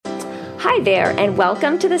Hi there, and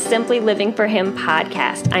welcome to the Simply Living for Him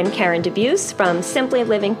podcast. I'm Karen DeBuse from Simply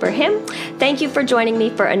Living for Him. Thank you for joining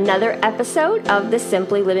me for another episode of the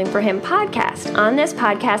Simply Living for Him podcast. On this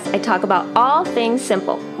podcast, I talk about all things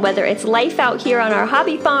simple, whether it's life out here on our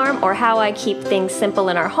hobby farm or how I keep things simple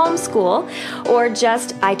in our homeschool, or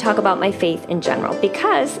just I talk about my faith in general,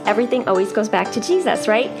 because everything always goes back to Jesus,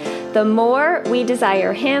 right? The more we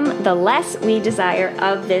desire Him, the less we desire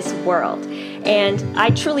of this world. And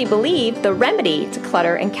I truly believe the remedy to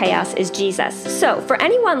clutter and chaos is Jesus. So for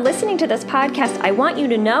anyone listening to this podcast, I want you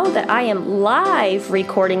to know that I am live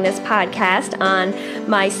recording this podcast on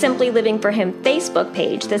my Simply Living for Him Facebook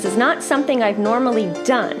page. This is not something I've normally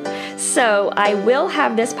done. So I will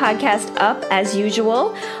have this podcast up as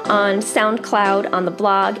usual on SoundCloud, on the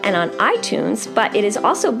blog, and on iTunes, but it is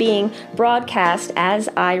also being broadcast as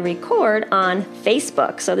I record on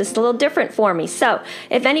Facebook. So this is a little different for me. So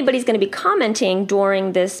if anybody's going to be commenting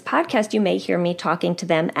during this podcast, you may hear me talking to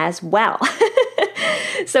them as well.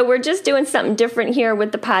 So we're just doing something different here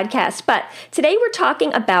with the podcast. But today we're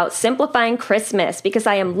talking about simplifying Christmas because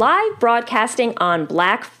I am live broadcasting on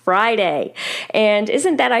Black Friday. And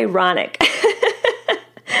isn't that ironic?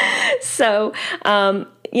 So,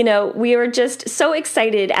 we are just so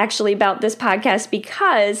excited actually about this podcast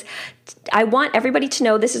because I want everybody to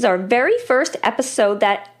know this is our very first episode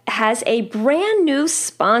that has a brand new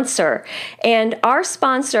sponsor. And our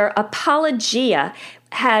sponsor, Apologia,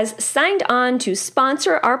 has signed on to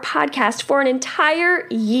sponsor our podcast for an entire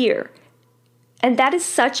year. And that is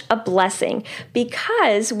such a blessing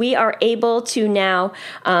because we are able to now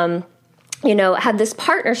have this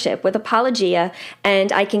partnership with Apologia,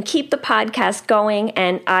 and I can keep the podcast going,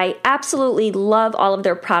 and I absolutely love all of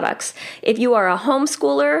their products. If you are a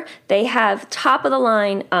homeschooler, they have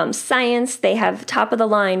top-of-the-line science, they have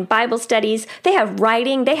top-of-the-line Bible studies, they have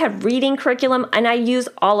writing, they have reading curriculum, and I use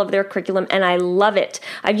all of their curriculum, and I love it.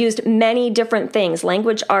 I've used many different things.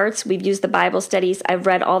 Language arts, we've used the Bible studies, I've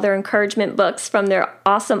read all their encouragement books from their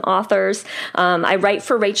awesome authors. I write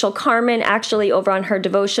for Rachel Carmen, actually, over on her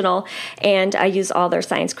devotional, and I use all their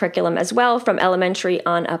science curriculum as well from elementary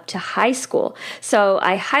on up to high school. So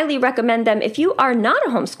I highly recommend them. If you are not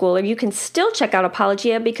a homeschooler, you can still check out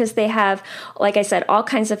Apologia because they have, like I said, all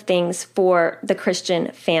kinds of things for the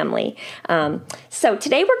Christian family. So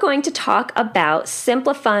today we're going to talk about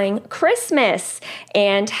simplifying Christmas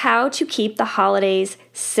and how to keep the holidays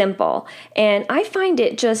simple. And I find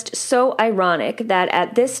it just so ironic that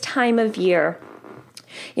at this time of year,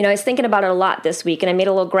 I was thinking about it a lot this week, and I made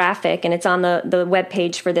a little graphic, and it's on the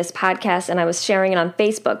webpage for this podcast, and I was sharing it on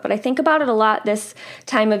Facebook. But I think about it a lot this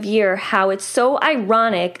time of year, how it's so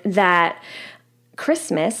ironic that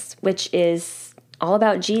Christmas, which is all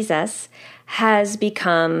about Jesus, has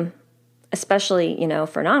become, especially,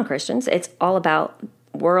 for non-Christians, it's all about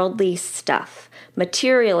worldly stuff,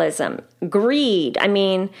 materialism, greed. I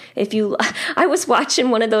mean, I was watching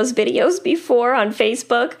one of those videos before on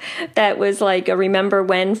Facebook that was like a remember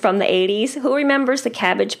when from the 80s. Who remembers the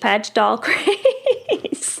Cabbage Patch doll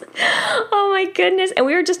craze? Oh my goodness. And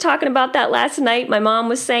we were just talking about that last night. My mom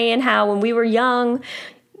was saying how when we were young,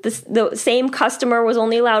 the same customer was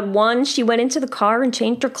only allowed one. She went into the car and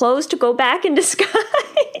changed her clothes to go back in disguise.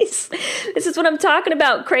 This is what I'm talking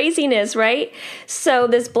about, craziness, right? So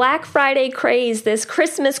this Black Friday craze, this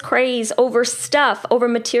Christmas craze over stuff, over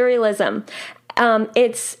materialism,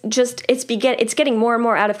 it's getting more and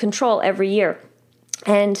more out of control every year.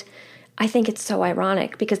 And I think it's so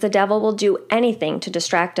ironic because the devil will do anything to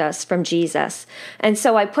distract us from Jesus. And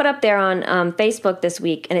so I put up there on Facebook this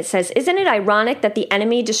week, and it says, isn't it ironic that the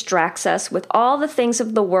enemy distracts us with all the things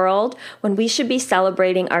of the world when we should be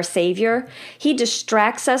celebrating our Savior? He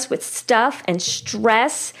distracts us with stuff and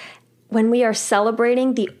stress when we are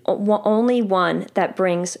celebrating the only one that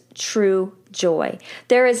brings true joy.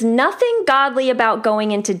 There is nothing godly about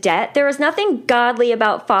going into debt. There is nothing godly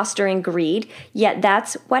about fostering greed, yet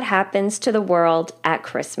that's what happens to the world at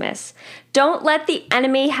Christmas. Don't let the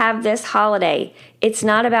enemy have this holiday. It's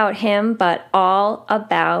not about him, but all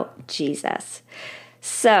about Jesus.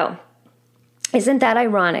 So, isn't that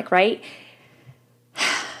ironic, right?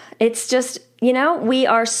 It's just, we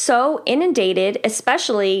are so inundated,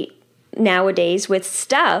 especially nowadays with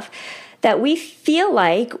stuff, that we feel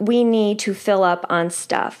like we need to fill up on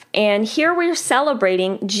stuff. And here we're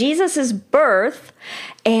celebrating Jesus's birth,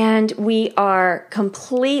 and we are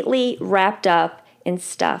completely wrapped up in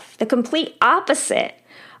stuff. The complete opposite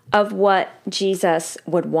of what Jesus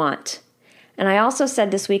would want. And I also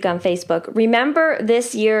said this week on Facebook, remember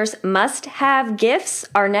this year's must-have gifts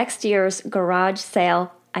are next year's garage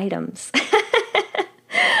sale items.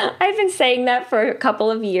 I've been saying that for a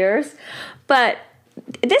couple of years, but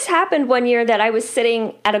this happened one year that I was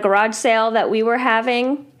sitting at a garage sale that we were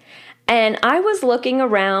having, and I was looking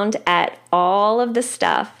around at all of the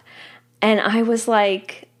stuff, and I was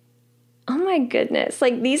like, oh my goodness,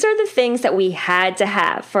 like these are the things that we had to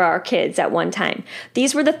have for our kids at one time.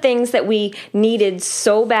 These were the things that we needed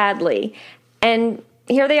so badly. And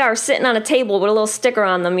here they are sitting on a table with a little sticker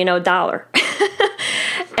on them, $1.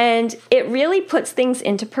 And it really puts things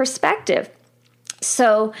into perspective.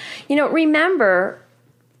 So, remember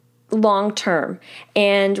long term,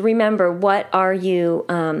 and remember, what are you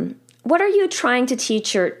trying to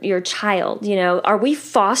teach your child? Are we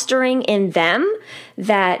fostering in them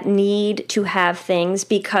that need to have things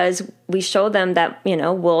because we show them that,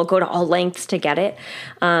 we'll go to all lengths to get it?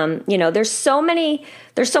 There's so many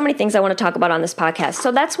things I want to talk about on this podcast.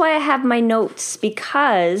 So that's why I have my notes,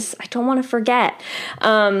 because I don't want to forget.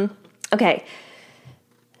 Okay.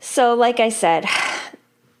 So like I said,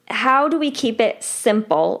 how do we keep it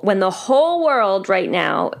simple when the whole world right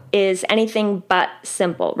now is anything but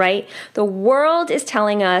simple, right? The world is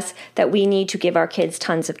telling us that we need to give our kids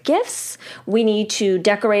tons of gifts. We need to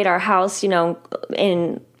decorate our house,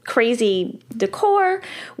 in crazy decor.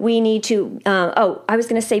 We need to, I was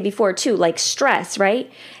going to say before too, like stress,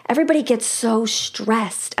 right? Everybody gets so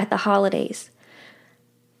stressed at the holidays.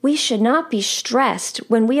 We should not be stressed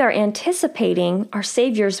when we are anticipating our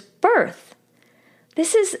Savior's birth.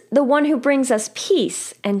 This is the one who brings us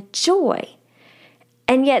peace and joy.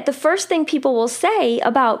 And yet the first thing people will say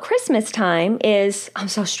about Christmas time is, I'm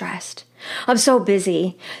so stressed. I'm so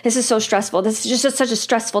busy. This is so stressful. This is just such a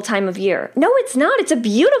stressful time of year. No, it's not. It's a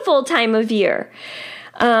beautiful time of year.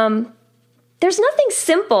 There's nothing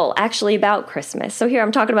simple actually about Christmas. So here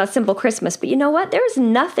I'm talking about simple Christmas, but you know what? There is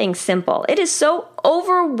nothing simple. It is so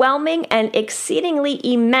overwhelming and exceedingly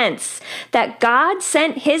immense that God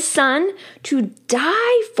sent his son to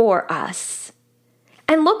die for us.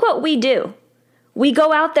 And look what we do. We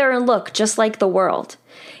go out there and look just like the world,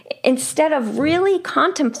 instead of really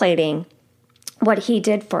contemplating what he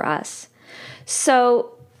did for us.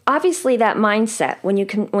 So obviously that mindset, when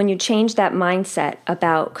you change that mindset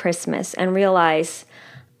about Christmas and realize,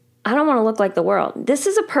 I don't want to look like the world. This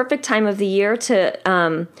is a perfect time of the year to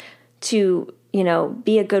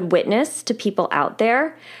be a good witness to people out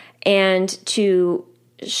there, and to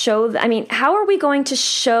show, how are we going to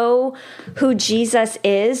show who Jesus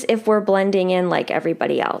is if we're blending in like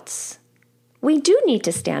everybody else? We do need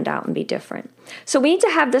to stand out and be different. So we need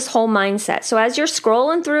to have this whole mindset. So as you're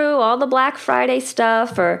scrolling through all the Black Friday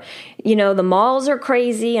stuff, or, the malls are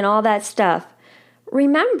crazy and all that stuff,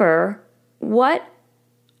 remember what,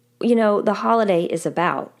 the holiday is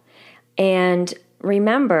about. And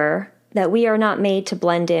remember that we are not made to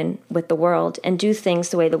blend in with the world and do things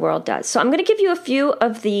the way the world does. So I'm going to give you a few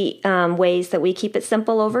of the ways that we keep it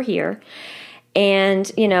simple over here.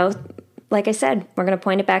 And, like I said, we're going to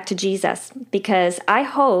point it back to Jesus, because I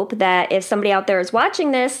hope that if somebody out there is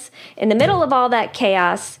watching this in the middle of all that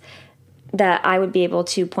chaos, that I would be able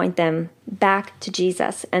to point them back to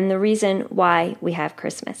Jesus and the reason why we have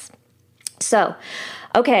Christmas. So,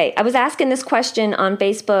 okay, I was asking this question on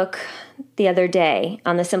Facebook the other day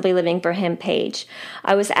on the Simply Living for Him page.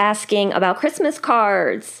 I was asking about Christmas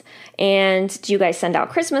cards. And do you guys send out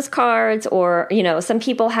Christmas cards? Or, some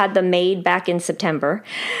people had them made back in September.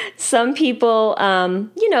 Some people,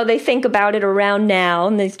 they think about it around now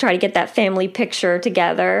and they try to get that family picture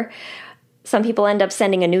together. Some people end up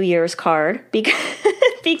sending a New Year's card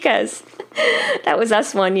because that was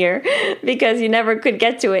us one year, because you never could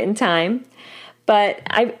get to it in time. But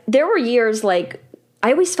there were years like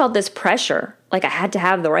I always felt this pressure, like I had to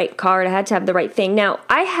have the right card, I had to have the right thing. Now,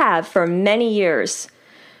 I have for many years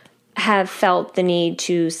have felt the need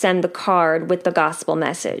to send the card with the gospel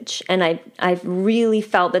message. And I've really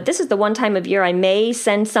felt that this is the one time of year I may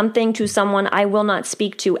send something to someone I will not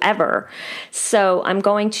speak to ever. So I'm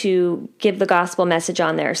going to give the gospel message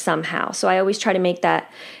on there somehow. So I always try to make that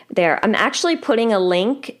there. I'm actually putting a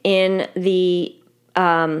link in the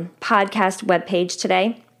podcast webpage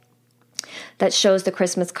today that shows the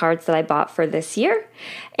Christmas cards that I bought for this year.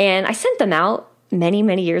 And I sent them out many,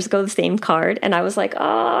 many years ago, the same card. And I was like,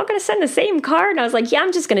 I'm going to send the same card. And I was like, yeah,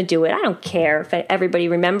 I'm just going to do it. I don't care if everybody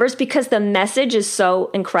remembers, because the message is so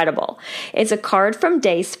incredible. It's a card from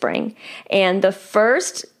Dayspring. And the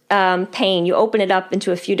first pane, you open it up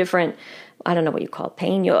into a few different, I don't know what you call it,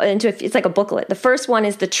 pane. It's like a booklet. The first one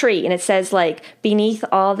is the tree, and it says like, beneath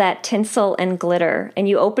all that tinsel and glitter. And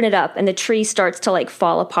you open it up and the tree starts to like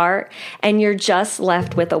fall apart, and you're just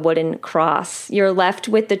left with a wooden cross. You're left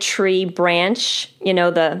with the tree branch,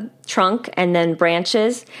 the trunk and then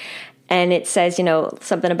branches. And it says,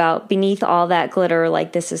 something about beneath all that glitter,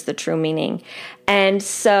 like this is the true meaning. And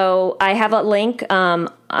so I have a link. I'm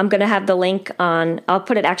going to have the link on, I'll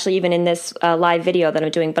put it actually even in this live video that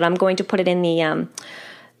I'm doing, but I'm going to put it in the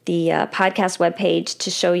podcast webpage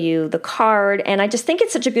to show you the card. And I just think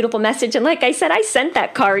it's such a beautiful message. And like I said, I sent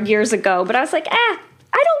that card years ago, but I was like, I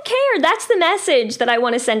don't care. That's the message that I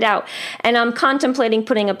want to send out. And I'm contemplating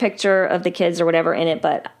putting a picture of the kids or whatever in it,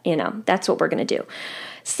 but that's what we're going to do.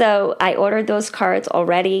 So I ordered those cards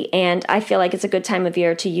already, and I feel like it's a good time of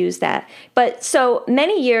year to use that. But so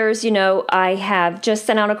many years, I have just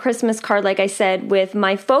sent out a Christmas card, like I said, with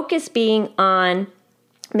my focus being on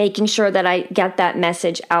making sure that I get that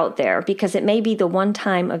message out there, because it may be the one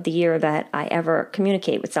time of the year that I ever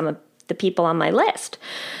communicate with some of the people on my list.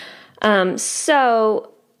 So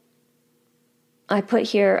I put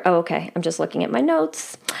here, okay, I'm just looking at my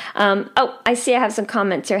notes. I see I have some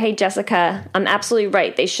comments here. Hey, Jessica, I'm absolutely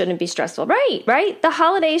right. They shouldn't be stressful. Right. The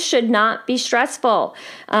holidays should not be stressful.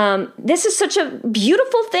 This is such a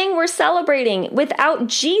beautiful thing we're celebrating. Without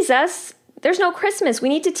Jesus, there's no Christmas. We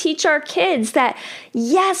need to teach our kids that,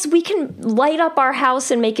 yes, we can light up our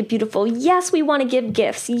house and make it beautiful. Yes, we want to give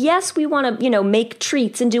gifts. Yes, we want to, make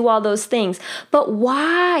treats and do all those things. But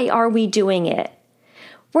why are we doing it?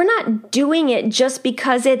 We're not doing it just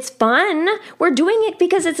because it's fun. We're doing it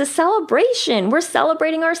because it's a celebration. We're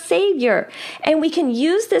celebrating our Savior. And we can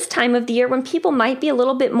use this time of the year when people might be a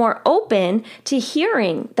little bit more open to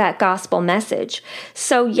hearing that gospel message.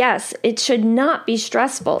 So yes, it should not be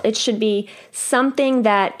stressful. It should be something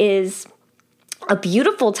that is a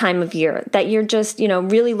beautiful time of year that you're just,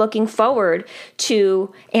 really looking forward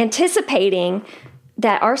to, anticipating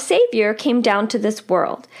that our Savior came down to this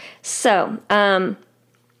world. So,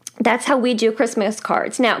 that's how we do Christmas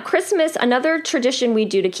cards. Now, Christmas, another tradition we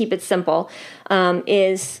do to keep it simple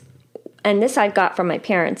is, and this I got from my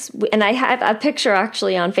parents, and I have a picture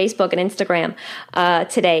actually on Facebook and Instagram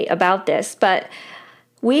today about this, but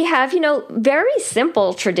we have, very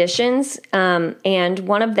simple traditions, and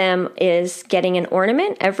one of them is getting an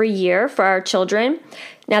ornament every year for our children.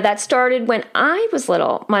 Now, that started when I was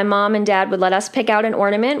little. My mom and dad would let us pick out an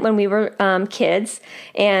ornament when we were kids,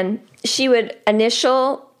 and she would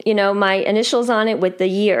initial, my initials on it with the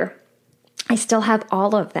year. I still have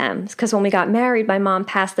all of them because when we got married, my mom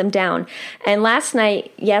passed them down. And last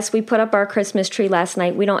night, yes, we put up our Christmas tree last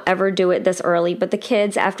night. We don't ever do it this early, but the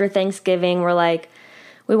kids after Thanksgiving were like,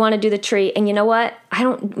 we want to do the tree. And you know what?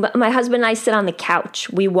 My husband and I sit on the couch.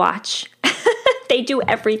 We watch. They do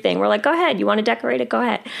everything. We're like, go ahead. You want to decorate it? Go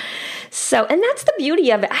ahead. So, and that's the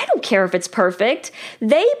beauty of it. I don't care if it's perfect.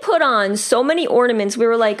 They put on so many ornaments. We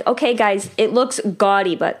were like, okay, guys, it looks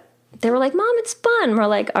gaudy, but they were like, Mom, it's fun. We're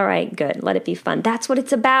like, all right, good. Let it be fun. That's what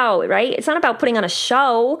it's about, right? It's not about putting on a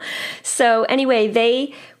show. So anyway,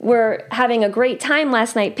 they were having a great time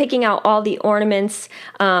last night picking out all the ornaments.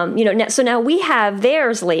 So now we have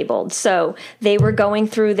theirs labeled. So they were going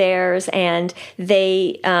through theirs and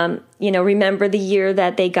they, remember the year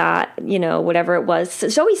that they got, whatever it was. So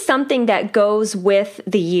it's always something that goes with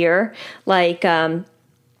the year, like,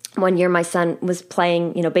 one year my son was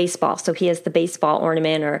playing, baseball, so he has the baseball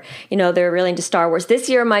ornament, or, they're really into Star Wars. This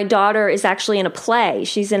year my daughter is actually in a play.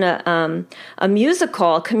 She's in a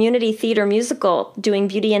musical, a community theater musical, doing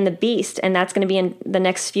Beauty and the Beast, and that's going to be in the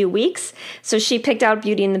next few weeks. So she picked out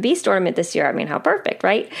Beauty and the Beast ornament this year. I mean, how perfect,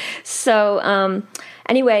 right? So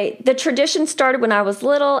anyway, the tradition started when I was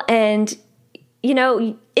little, and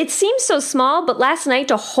it seems so small, but last night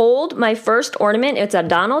to hold my first ornament, it's a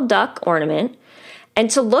Donald Duck ornament. And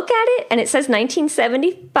to look at it, and it says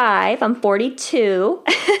 1975, I'm 42.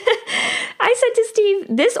 I said to Steve,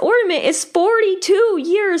 this ornament is 42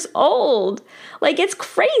 years old. Like, it's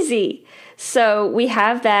crazy. So we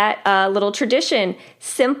have that little tradition.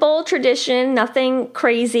 Simple tradition, nothing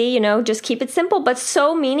crazy, just keep it simple, but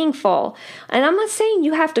so meaningful. And I'm not saying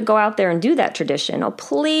you have to go out there and do that tradition. Oh,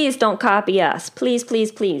 please don't copy us. Please,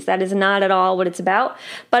 please, please. That is not at all what it's about.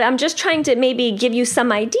 But I'm just trying to maybe give you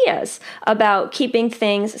some ideas about keeping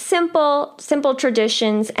things simple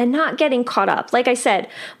traditions, and not getting caught up. Like I said,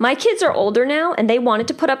 my kids are older now, and they wanted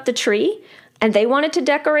to put up the tree. And they wanted to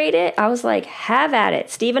decorate it. I was like, have at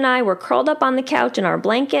it. Steve and I were curled up on the couch in our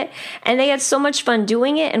blanket, and they had so much fun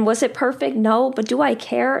doing it. And was it perfect? No. But do I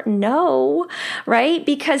care? No. Right?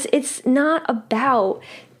 Because it's not about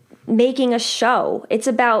making a show. It's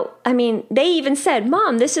about, they even said,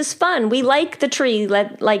 Mom, this is fun. We like the tree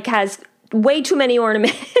that has way too many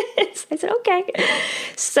ornaments. I said, okay.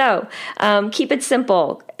 So keep it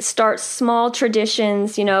simple. Start small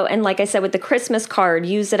traditions, and like I said, with the Christmas card,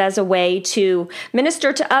 use it as a way to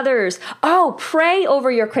minister to others. Oh, pray over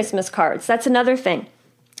your Christmas cards. That's another thing.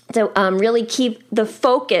 to really keep the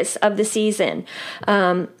focus of the season.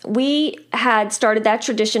 We had started that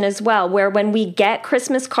tradition as well, where when we get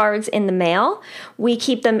Christmas cards in the mail, we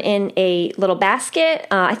keep them in a little basket.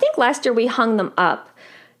 I think last year we hung them up.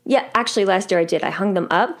 Yeah, actually last year I did. I hung them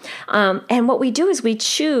up. And what we do is we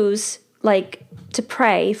choose to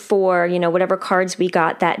pray for, whatever cards we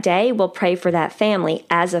got that day. We'll pray for that family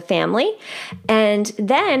as a family. And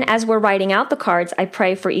then as we're writing out the cards, I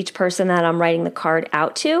pray for each person that I'm writing the card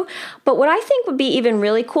out to. But what I think would be even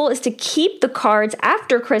really cool is to keep the cards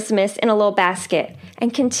after Christmas in a little basket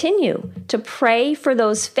and continue to pray for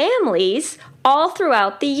those families all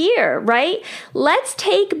throughout the year, right? Let's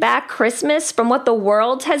take back Christmas from what the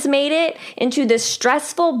world has made it into this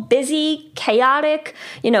stressful, busy, chaotic,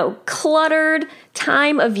 cluttered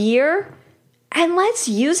time of year. And let's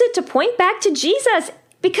use it to point back to Jesus,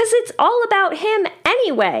 because it's all about him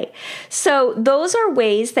anyway. So those are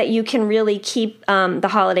ways that you can really keep the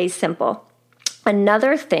holidays simple.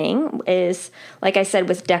 Another thing is, like I said,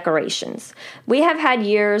 with decorations. We have had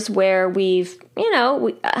years where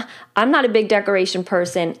I'm not a big decoration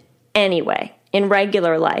person anyway in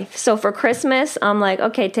regular life. So for Christmas, I'm like,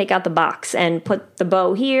 okay, take out the box and put the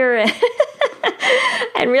bow here.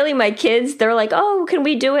 And really my kids, they're like, oh, can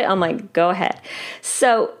we do it? I'm like, go ahead.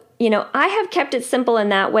 So, I have kept it simple in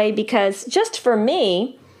that way because just for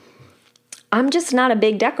me, I'm just not a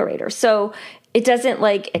big decorator. So it doesn't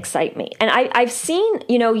excite me. And I've seen,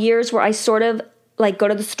 years where I sort of go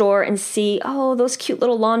to the store and see, oh, those cute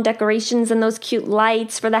little lawn decorations and those cute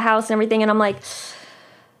lights for the house and everything. And I'm like,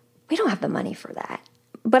 we don't have the money for that.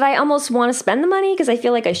 But I almost want to spend the money because I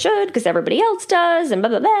feel like I should because everybody else does and blah,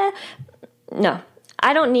 blah, blah. No,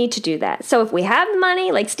 I don't need to do that. So if we have the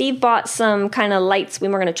money, like Steve bought some kind of lights, we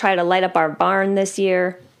were going to try to light up our barn this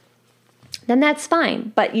year, then that's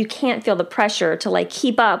fine. But you can't feel the pressure to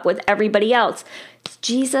keep up with everybody else. It's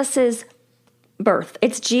Jesus's birth.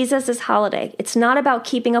 It's Jesus's holiday. It's not about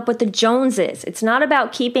keeping up with the Joneses. It's not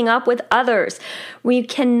about keeping up with others. We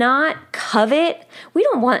cannot covet. We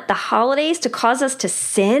don't want the holidays to cause us to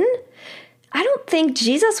sin. I don't think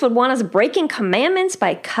Jesus would want us breaking commandments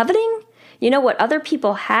by coveting what other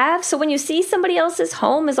people have. So when you see somebody else's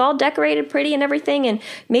home is all decorated pretty and everything, and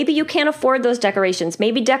maybe you can't afford those decorations,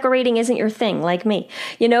 maybe decorating isn't your thing like me,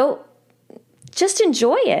 just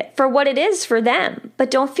enjoy it for what it is for them, but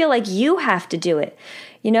don't feel like you have to do it.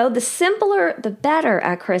 The simpler, the better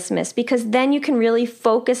at Christmas, because then you can really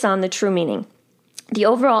focus on the true meaning. The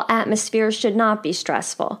overall atmosphere should not be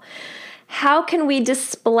stressful. How can we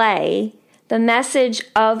display the message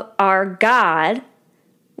of our God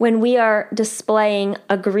when we are displaying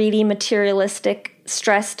a greedy, materialistic,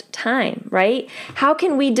 stressed time, right? How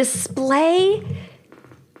can we display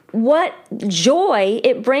what joy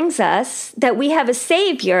it brings us that we have a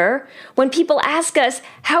Savior when people ask us,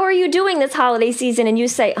 how are you doing this holiday season? And you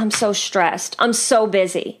say, I'm so stressed. I'm so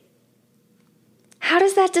busy. How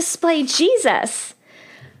does that display Jesus?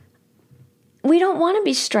 We don't want to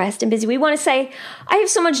be stressed and busy. We want to say, I have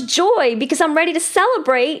so much joy because I'm ready to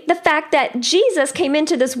celebrate the fact that Jesus came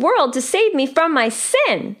into this world to save me from my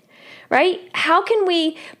sin, right? How can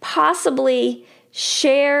we possibly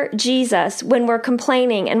share Jesus when we're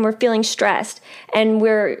complaining and we're feeling stressed and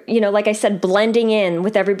we're, like I said, blending in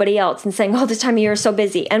with everybody else and saying, oh, this time of year is so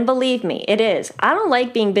busy. And believe me, it is. I don't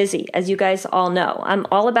like being busy, as you guys all know. I'm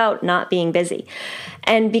all about not being busy.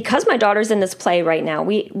 And because my daughter's in this play right now,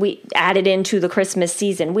 we added into the Christmas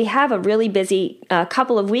season. We have a really busy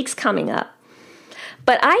couple of weeks coming up.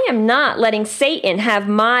 But I am not letting Satan have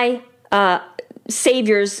my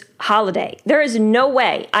Savior's holiday. There is no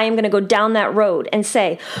way I am going to go down that road and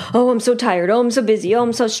say, oh, I'm so tired. Oh, I'm so busy. Oh,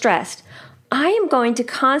 I'm so stressed. I am going to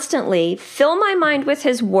constantly fill my mind with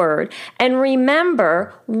his word and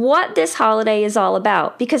remember what this holiday is all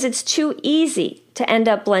about, because it's too easy to end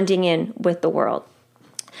up blending in with the world.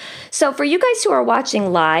 So for you guys who are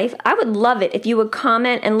watching live, I would love it if you would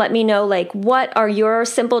comment and let me know, what are your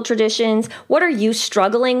simple traditions? What are you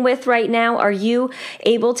struggling with right now? Are you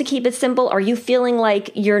able to keep it simple? Are you feeling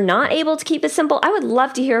like you're not able to keep it simple? I would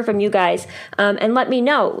love to hear from you guys and let me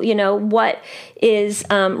know, what is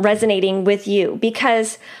resonating with you,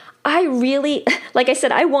 because I really, like I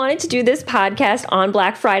said, I wanted to do this podcast on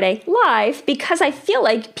Black Friday live because I feel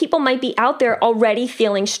like people might be out there already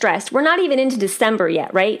feeling stressed. We're not even into December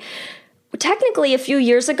yet, right? Technically, a few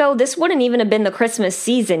years ago, this wouldn't even have been the Christmas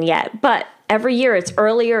season yet, but every year it's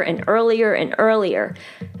earlier and earlier and earlier.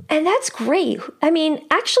 And that's great. I mean,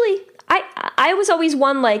 actually, I was always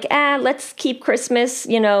one let's keep Christmas,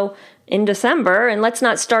 in December, and let's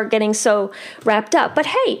not start getting so wrapped up. But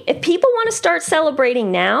hey, if people want to start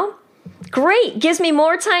celebrating now, Great. Gives me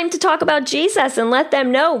more time to talk about Jesus and let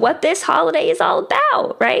them know what this holiday is all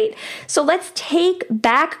about, right? So let's take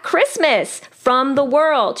back Christmas from the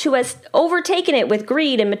world who has overtaken it with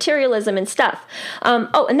greed and materialism and stuff.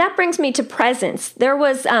 And that brings me to presents.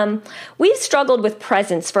 We've struggled with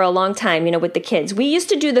presents for a long time, with the kids. We used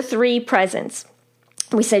to do the 3 presents.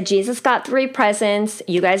 We said, Jesus got 3 presents.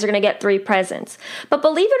 You guys are going to get 3 presents. But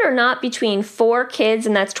believe it or not, between 4 kids,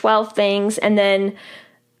 and that's 12 things, and then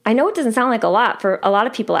I know it doesn't sound like a lot for a lot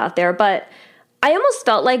of people out there, but I almost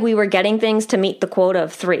felt like we were getting things to meet the quota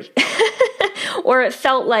of 3. Or it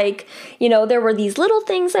felt like, there were these little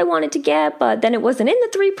things I wanted to get, but then it wasn't in the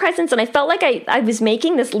 3 presents. And I felt like I was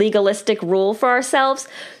making this legalistic rule for ourselves.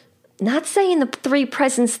 Not saying the 3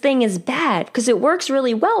 presents thing is bad, because it works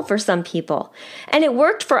really well for some people. And it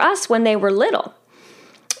worked for us when they were little.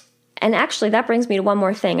 And actually, that brings me to one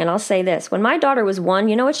more thing, and I'll say this. When my daughter was 1,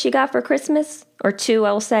 you know what she got for Christmas? Or 2,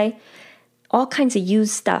 I will say? All kinds of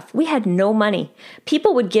used stuff. We had no money.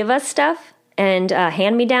 People would give us stuff and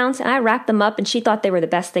hand-me-downs, and I wrapped them up, and she thought they were the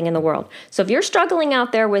best thing in the world. So if you're struggling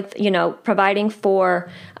out there with, providing for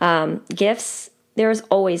gifts, there's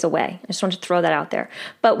always a way. I just want to throw that out there.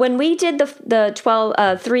 But when we did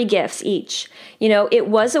the 3 gifts each, it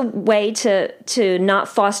was a way to not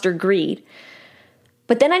foster greed.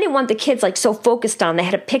 But then I didn't want the kids so focused on, they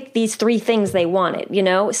had to pick these 3 things they wanted,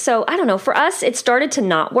 So I don't know, for us, it started to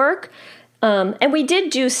not work. And we did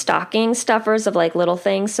do stocking stuffers of little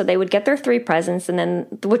things. So they would get their 3 presents, and then,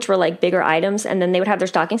 which were bigger items, and then they would have their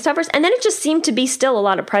stocking stuffers. And then it just seemed to be still a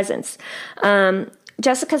lot of presents.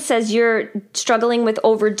 Jessica says you're struggling with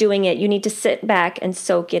overdoing it. You need to sit back and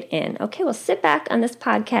soak it in. Okay, well, sit back on this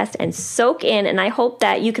podcast and soak in. And I hope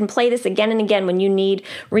that you can play this again and again when you need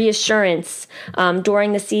reassurance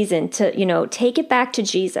during the season to, take it back to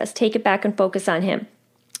Jesus. Take it back and focus on him.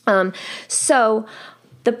 So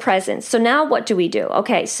the presents. So now what do we do?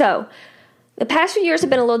 Okay, so the past few years have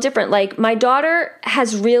been a little different. My daughter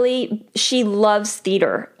she loves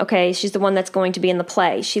theater, okay? She's the one that's going to be in the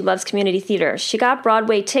play. She loves community theater. She got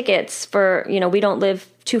Broadway tickets for, we don't live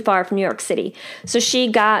too far from New York City. So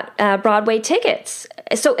she got Broadway tickets.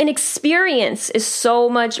 So an experience is so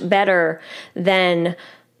much better than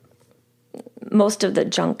most of the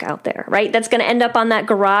junk out there, right? That's going to end up on that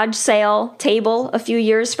garage sale table a few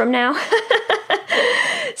years from now.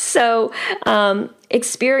 So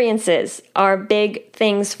experiences are big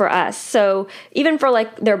things for us. So even for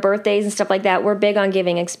their birthdays and stuff like that, we're big on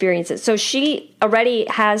giving experiences. So she already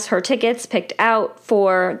has her tickets picked out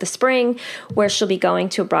for the spring, where she'll be going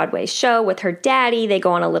to a Broadway show with her daddy. They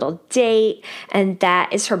go on a little date, and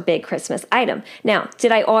that is her big Christmas item. Now,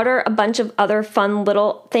 did I order a bunch of other fun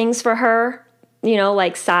little things for her?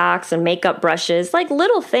 Like socks and makeup brushes,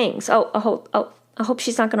 little things. I hope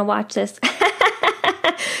she's not going to watch this.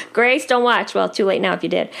 Grace, don't watch. Well, too late now if you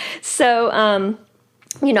did. So,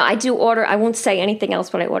 I do order. I won't say anything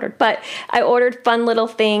else what I ordered, but I ordered fun little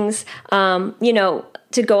things,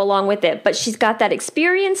 to go along with it. But she's got that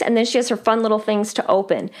experience, and then she has her fun little things to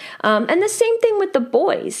open. And the same thing with the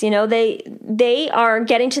boys. They are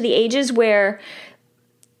getting to the ages where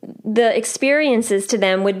the experiences to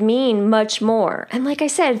them would mean much more. And like I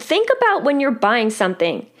said, think about when you're buying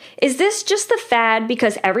something. Is this just the fad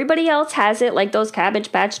because everybody else has it, like those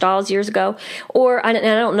Cabbage Patch dolls years ago? Or, I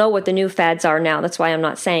don't know what the new fads are now. That's why I'm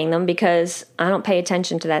not saying them, because I don't pay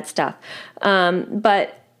attention to that stuff.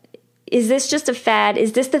 But is this just a fad?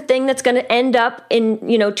 Is this the thing that's going to end up in,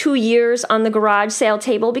 2 years on the garage sale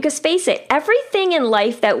table? Because face it, everything in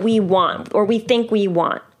life that we want, or we think we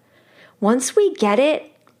want, once we get it,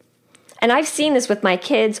 and I've seen this with my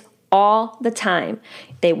kids all the time.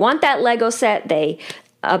 They want that Lego set. They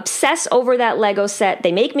obsess over that Lego set.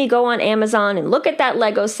 They make me go on Amazon and look at that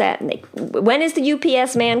Lego set. And when is the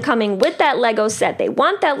UPS man coming with that Lego set? They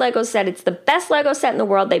want that Lego set. It's the best Lego set in the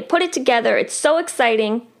world. They put it together. It's so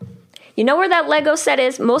exciting. You know where that Lego set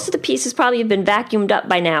is? Most of the pieces probably have been vacuumed up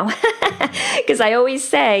by now. Because I always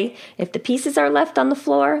say, if the pieces are left on the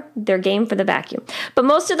floor, they're game for the vacuum. But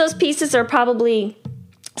most of those pieces are probably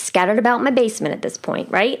scattered about my basement at this point,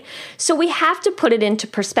 right? So we have to put it into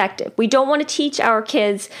perspective. We don't want to teach our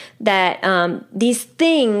kids that these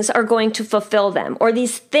things are going to fulfill them, or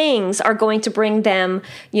these things are going to bring them,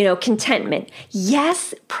 contentment.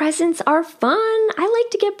 Yes, presents are fun. I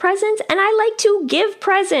like to get presents, and I like to give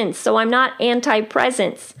presents, so I'm not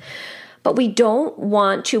anti-presents. But we don't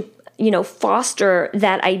want to, foster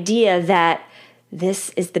that idea that this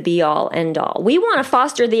is the be all end all. We want to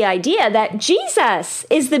foster the idea that Jesus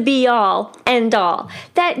is the be all end all,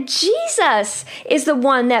 that Jesus is the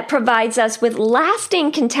one that provides us with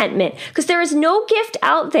lasting contentment, because there is no gift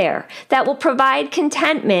out there that will provide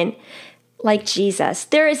contentment like Jesus.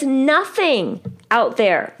 There is nothing out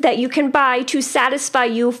there that you can buy to satisfy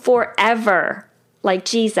you forever like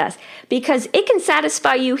Jesus, because it can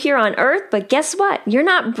satisfy you here on earth, but guess what? You're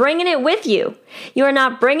not bringing it with you. You're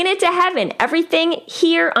not bringing it to heaven. Everything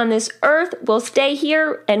here on this earth will stay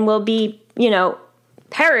here and will be,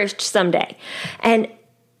 perished someday. And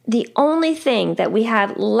the only thing that we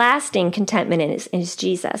have lasting contentment in is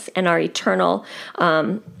Jesus and our eternal,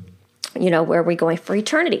 where are we going for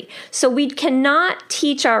eternity? So we cannot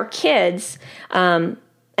teach our kids, and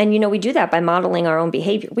we do that by modeling our own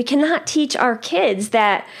behavior. We cannot teach our kids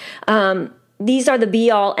that these are the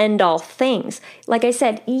be-all, end-all things. Like I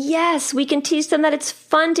said, yes, we can teach them that it's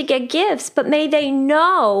fun to get gifts, but may they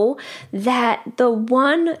know that the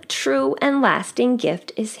one true and lasting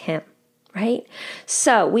gift is Him, right?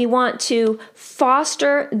 So we want to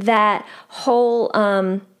foster that whole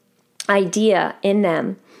idea in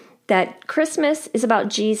them, that Christmas is about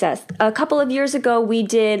Jesus. A couple of years ago, we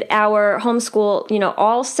did our homeschool,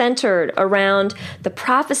 all centered around the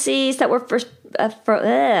prophecies that were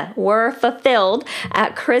fulfilled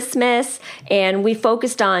at Christmas. And we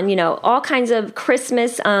focused on, all kinds of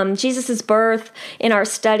Christmas, Jesus's birth in our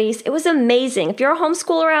studies. It was amazing. If you're a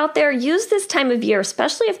homeschooler out there, use this time of year,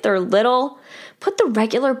 especially if they're little. Put the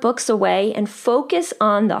regular books away and focus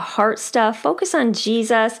on the heart stuff. Focus on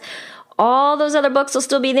Jesus. All those other books will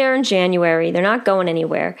still be there in January. They're not going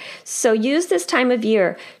anywhere. So use this time of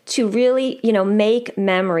year to really, make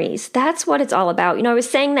memories. That's what it's all about. I was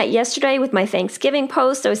saying that yesterday with my Thanksgiving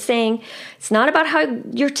post. I was saying it's not about how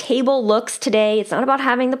your table looks today. It's not about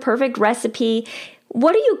having the perfect recipe.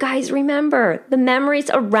 What do you guys remember? The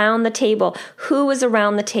memories around the table. Who was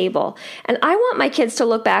around the table? And I want my kids to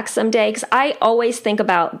look back someday, because I always think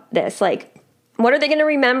about this, like, what are they going to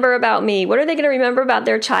remember about me? What are they going to remember about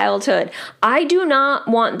their childhood? I do not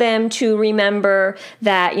want them to remember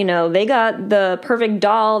that, they got the perfect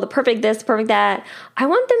doll, the perfect this, the perfect that. I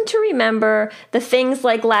want them to remember the things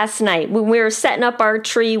like last night when we were setting up our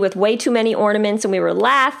tree with way too many ornaments, and we were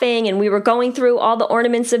laughing, and we were going through all the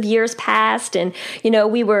ornaments of years past, and,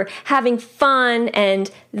 we were having fun and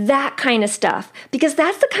that kind of stuff, because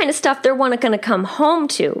that's the kind of stuff they're going to come home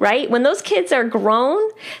to, right? When those kids are grown,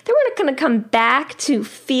 they're not going to come back to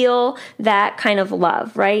feel that kind of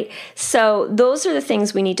love, right? So those are the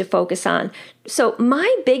things we need to focus on. So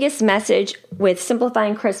my biggest message with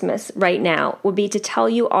Simplifying Christmas right now would be to tell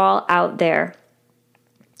you all out there,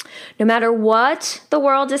 no matter what the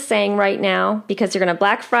world is saying right now, because you're going to have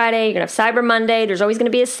Black Friday, you're going to have Cyber Monday, there's always going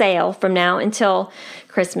to be a sale from now until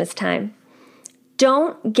Christmas time.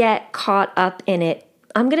 Don't get caught up in it.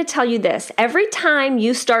 I'm going to tell you this. Every time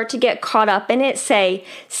you start to get caught up in it, say,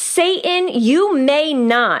 Satan, you may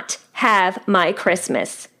not have my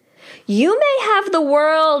Christmas. You may have the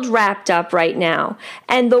world wrapped up right now,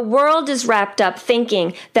 and the world is wrapped up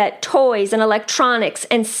thinking that toys and electronics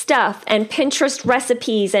and stuff and Pinterest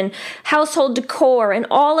recipes and household decor and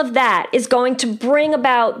all of that is going to bring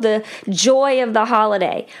about the joy of the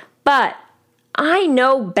holiday. But I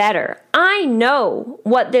know better. I know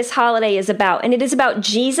what this holiday is about, and it is about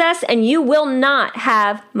Jesus, and you will not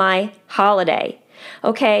have my holiday,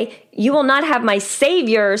 okay? You will not have my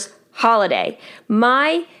Savior's holiday.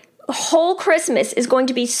 My whole Christmas is going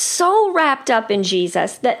to be so wrapped up in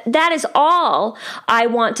Jesus that is all I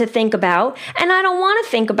want to think about, and I don't want to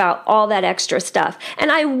think about all that extra stuff.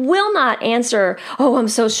 And I will not answer, oh, I'm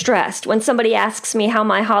so stressed. When somebody asks me how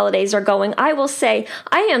my holidays are going, I will say,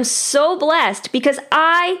 I am so blessed because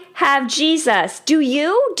I have Jesus. Do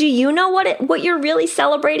you? Do you know what you're really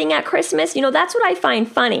celebrating at Christmas? That's what I find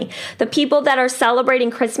funny. The people that are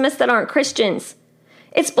celebrating Christmas that aren't Christians.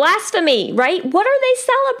 It's blasphemy, right? What are they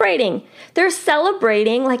celebrating? They're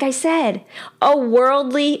celebrating, like I said, a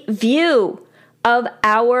worldly view of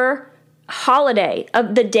our holiday,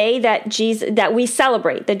 of the day that we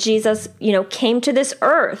celebrate, that Jesus, came to this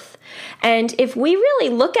earth. And if we really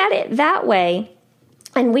look at it that way,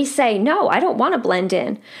 and we say, no, I don't want to blend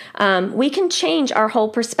in, we can change our whole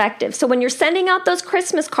perspective. So when you're sending out those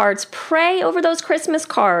Christmas cards, pray over those Christmas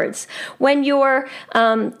cards. When you're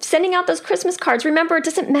sending out those Christmas cards, remember, it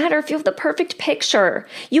doesn't matter if you have the perfect picture.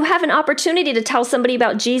 You have an opportunity to tell somebody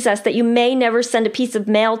about Jesus that you may never send a piece of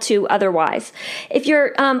mail to otherwise. If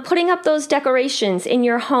you're putting up those decorations in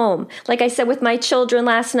your home, like I said with my children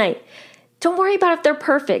last night, Don't worry about if they're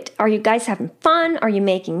perfect. Are you guys having fun? Are you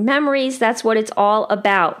making memories? That's what it's all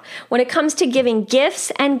about. When it comes to giving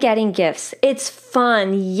gifts and getting gifts, it's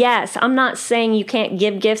fun. Yes, I'm not saying you can't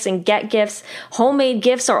give gifts and get gifts. Homemade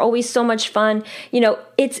gifts are always so much fun.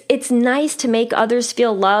 It's nice to make others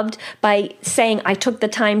feel loved by saying, I took the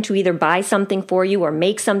time to either buy something for you or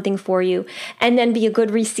make something for you, and then be a good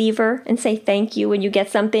receiver and say thank you when you get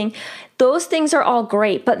something. Those things are all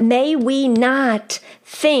great, but may we not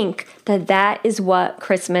think that that is what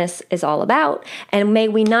Christmas is all about. And may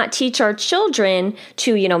we not teach our children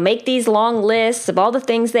to, make these long lists of all the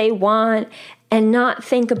things they want and not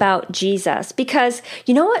think about Jesus. Because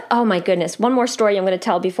you know what? Oh my goodness. One more story I'm going to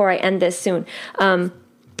tell before I end this soon.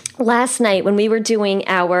 Last night when we were doing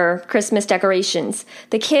our Christmas decorations,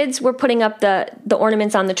 the kids were putting up the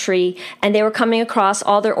ornaments on the tree, and they were coming across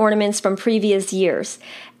all their ornaments from previous years.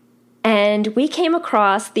 And we came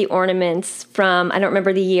across the ornaments from, I don't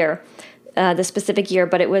remember the year, the specific year,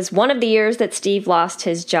 but it was one of the years that Steve lost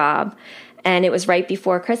his job. And it was right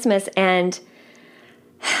before Christmas. And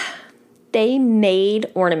they made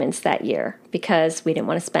ornaments that year because we didn't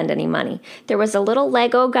want to spend any money. There was a little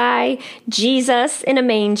Lego guy, Jesus in a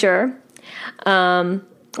manger.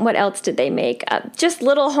 What else did they make? Just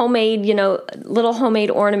little homemade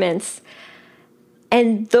ornaments.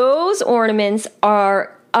 And those ornaments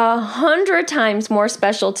are 100 times more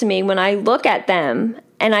special to me when I look at them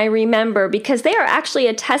and I remember, because they are actually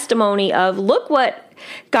a testimony of look what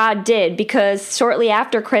God did. Because shortly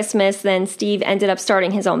after Christmas, then Steve ended up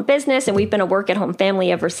starting his own business, and we've been a work-at-home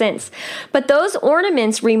family ever since. But those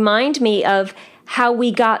ornaments remind me of how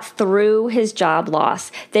we got through his job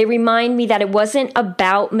loss. They remind me that it wasn't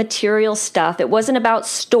about material stuff. It wasn't about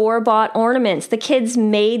store-bought ornaments. The kids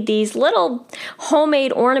made these little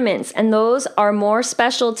homemade ornaments, and those are more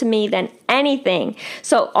special to me than anything.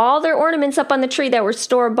 So all their ornaments up on the tree that were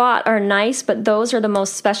store-bought are nice, but those are the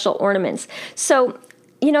most special ornaments. So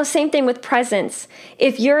same thing with presents.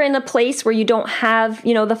 If you're in a place where you don't have,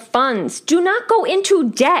 the funds, do not go into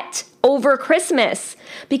debt over Christmas,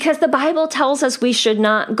 because the Bible tells us we should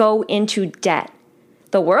not go into debt.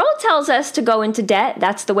 The world tells us to go into debt.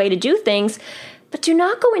 That's the way to do things. But do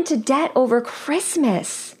not go into debt over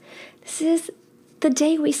Christmas. This is the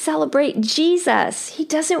day we celebrate Jesus. He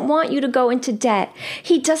doesn't want you to go into debt.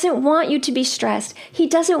 He doesn't want you to be stressed. He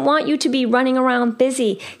doesn't want you to be running around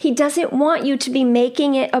busy. He doesn't want you to be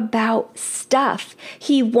making it about stuff.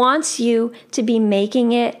 He wants you to be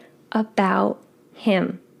making it about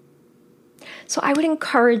Him. So I would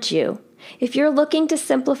encourage you, if you're looking to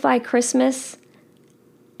simplify Christmas,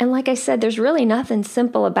 and like I said, there's really nothing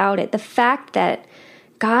simple about it. The fact that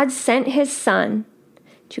God sent His Son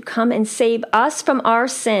to come and save us from our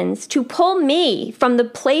sins, to pull me from the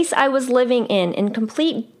place I was living in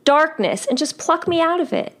complete darkness, and just pluck me out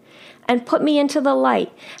of it and put me into the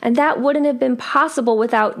light. And that wouldn't have been possible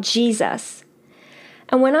without Jesus.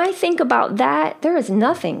 And when I think about that, there is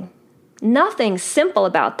nothing simple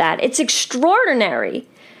about that. It's extraordinary.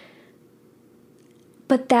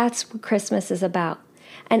 But that's what Christmas is about.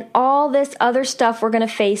 And all this other stuff we're going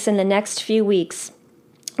to face in the next few weeks,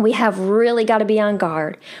 we have really got to be on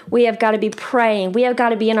guard. We have got to be praying. We have got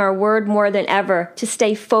to be in our word more than ever to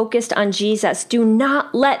stay focused on Jesus. Do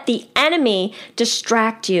not let the enemy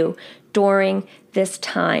distract you during this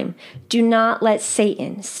time. Do not let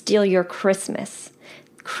Satan steal your Christmas.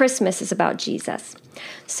 Christmas is about Jesus.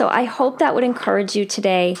 So I hope that would encourage you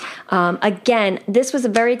today. Again, this was a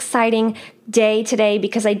very exciting day today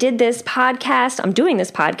because I did this podcast. I'm doing this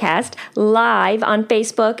podcast live on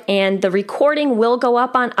Facebook, and the recording will go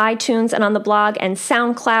up on iTunes and on the blog and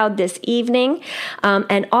SoundCloud this evening.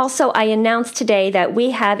 And also I announced today that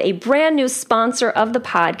we have a brand new sponsor of the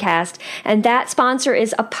podcast, and that sponsor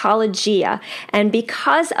is Apologia. And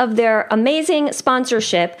because of their amazing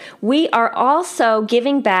sponsorship, we are also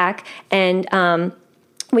giving back, and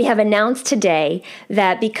we have announced today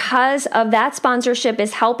that because of that sponsorship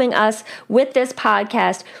is helping us with this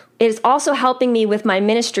podcast, it is also helping me with my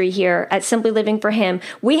ministry here at Simply Living for Him.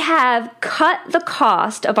 We have cut the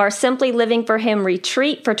cost of our Simply Living for Him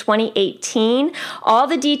retreat for 2018. All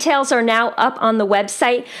the details are now up on the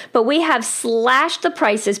website, but we have slashed the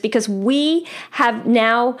prices because we have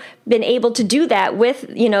now been able to do that with,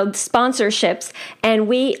 sponsorships, and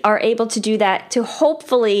we are able to do that to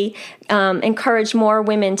hopefully encourage more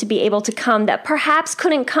women to be able to come that perhaps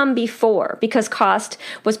couldn't come before because cost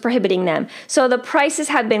was prohibiting them. So the prices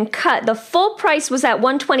have been cut. The full price was at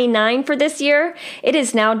 $129 for this year. It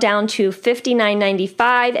is now down to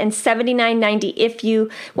 $59.95 and $79.90 if you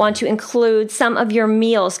want to include some of your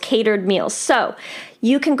meals, catered meals. So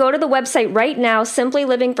you can go to the website right now,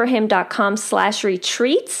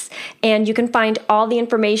 simplylivingforhim.com/retreats, and you can find all the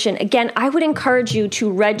information. Again, I would encourage you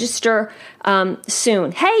to register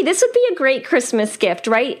soon. Hey, this would be a great Christmas gift,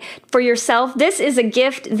 right? For yourself. This is a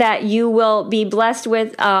gift that you will be blessed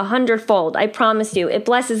with 100-fold. I promise you. It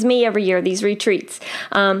blesses me every year, these retreats.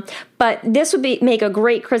 But this would make a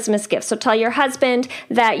great Christmas gift. So tell your husband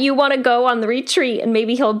that you want to go on the retreat, and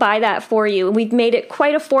maybe he'll buy that for you. We've made it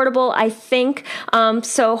quite affordable, I think.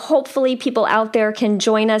 So hopefully people out there can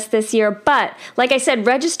join us this year. But like I said,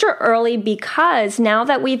 register early, because now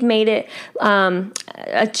that we've made it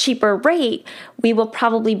a cheaper rate, we will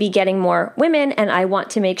probably be getting more women, and I want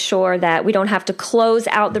to make sure that we don't have to close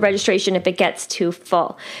out the registration if it gets too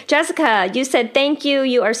full. Jessica, you said thank you.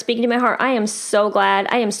 You are speaking to my heart. I am so glad.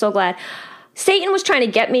 I am so glad. Satan was trying to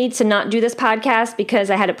get me to not do this podcast because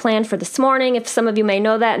I had it planned for this morning, if some of you may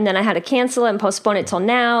know that, and then I had to cancel it and postpone it till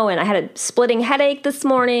now, and I had a splitting headache this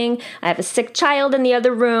morning. I have a sick child in the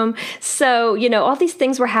other room. So, all these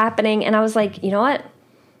things were happening, and I was like, you know what?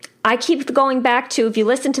 I keep going back to, if you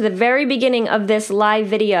listen to the very beginning of this live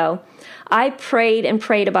video, I prayed and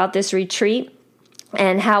prayed about this retreat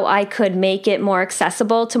and how I could make it more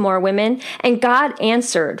accessible to more women. And God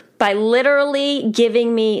answered by literally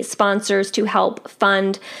giving me sponsors to help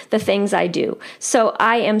fund the things I do. So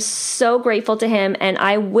I am so grateful to him, and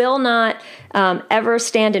I will not ever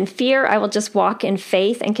stand in fear. I will just walk in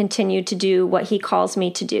faith and continue to do what he calls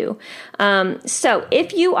me to do. So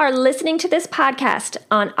if you are listening to this podcast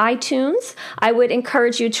on iTunes, I would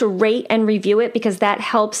encourage you to rate and review it, because that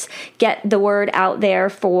helps get the word out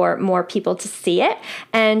there for more people to see it.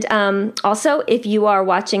 And also, if you are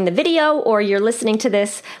watching the video, or you're listening to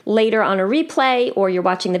this later on a replay, or you're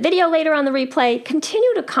watching the video later on the replay,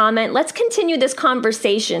 continue to comment. Let's continue this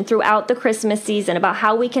conversation throughout the Christmas season about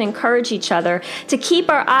how we can encourage each other to keep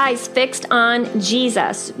our eyes fixed on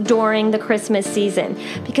Jesus during the Christmas season,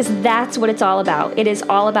 because that's what it's all about. It is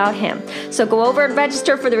all about him. So go over and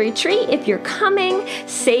register for the retreat. If you're coming,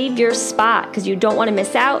 save your spot, because you don't want to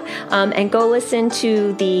miss out, and go listen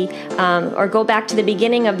to or go back to the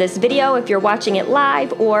beginning of this video if you're watching it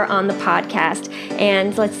live or on the podcast.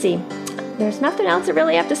 And let's see, there's nothing else I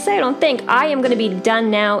really have to say, I don't think. I am going to be done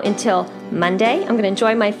now until Monday. I'm going to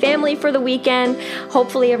enjoy my family for the weekend.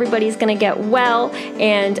 Hopefully everybody's going to get well.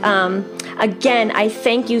 And again, I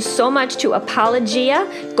thank you so much to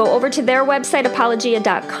Apologia. Go over to their website,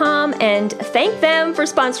 apologia.com, and thank them for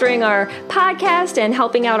sponsoring our podcast and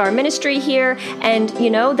helping out our ministry here. And,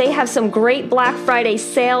 they have some great Black Friday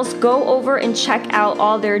sales. Go over and check out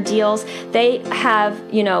all their deals. They have,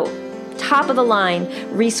 top of the line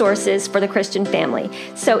resources for the Christian family.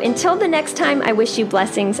 So until the next time, I wish you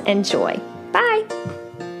blessings and joy. Bye.